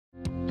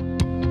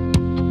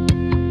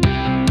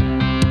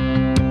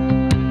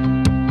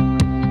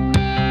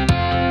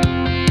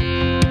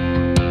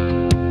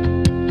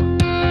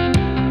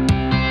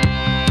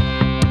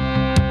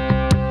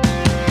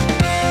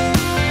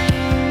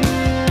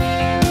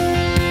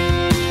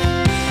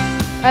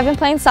I've been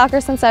playing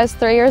soccer since I was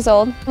 3 years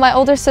old. My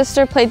older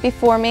sister played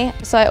before me,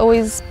 so I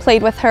always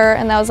played with her,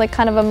 and that was like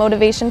kind of a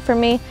motivation for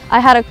me. I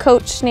had a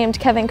coach named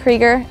Kevin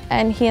Krieger,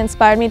 and he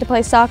inspired me to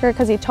play soccer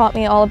because he taught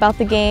me all about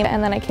the game.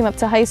 And then I came up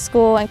to high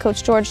school, and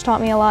Coach George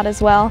taught me a lot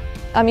as well.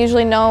 I'm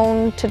usually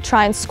known to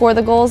try and score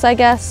the goals, I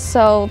guess,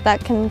 so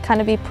that can kind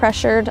of be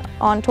pressured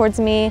on towards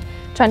me,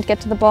 trying to get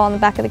to the ball in the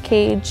back of the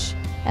cage,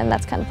 and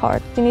that's kind of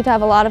hard. You need to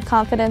have a lot of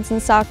confidence in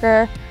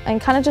soccer and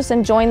kind of just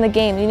enjoying the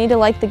game. You need to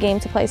like the game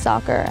to play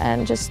soccer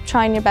and just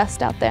trying your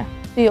best out there.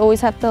 You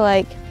always have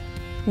to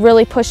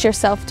really push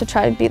yourself to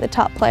try to be the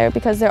top player,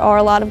 because there are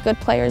a lot of good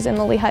players in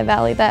the Lehigh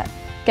Valley that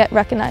get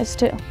recognized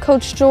too.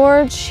 Coach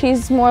George,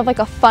 he's more of like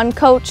a fun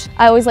coach.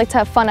 I always like to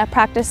have fun at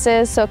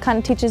practices, so it kind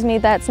of teaches me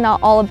that it's not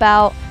all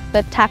about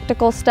the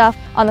tactical stuff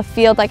on the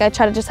field. I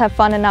try to just have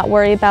fun and not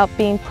worry about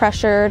being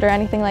pressured or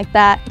anything like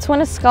that. To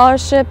win a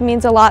scholarship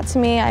means a lot to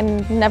me. I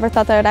never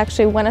thought that I would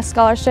actually win a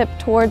scholarship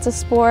towards a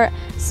sport,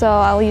 so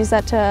I'll use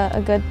that to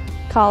a good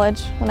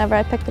college whenever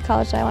I pick the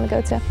college that I want to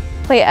go to.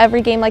 Play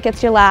every game like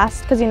it's your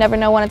last, because you never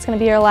know when it's going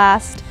to be your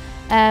last,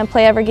 and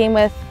play every game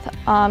with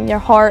your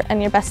heart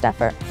and your best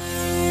effort.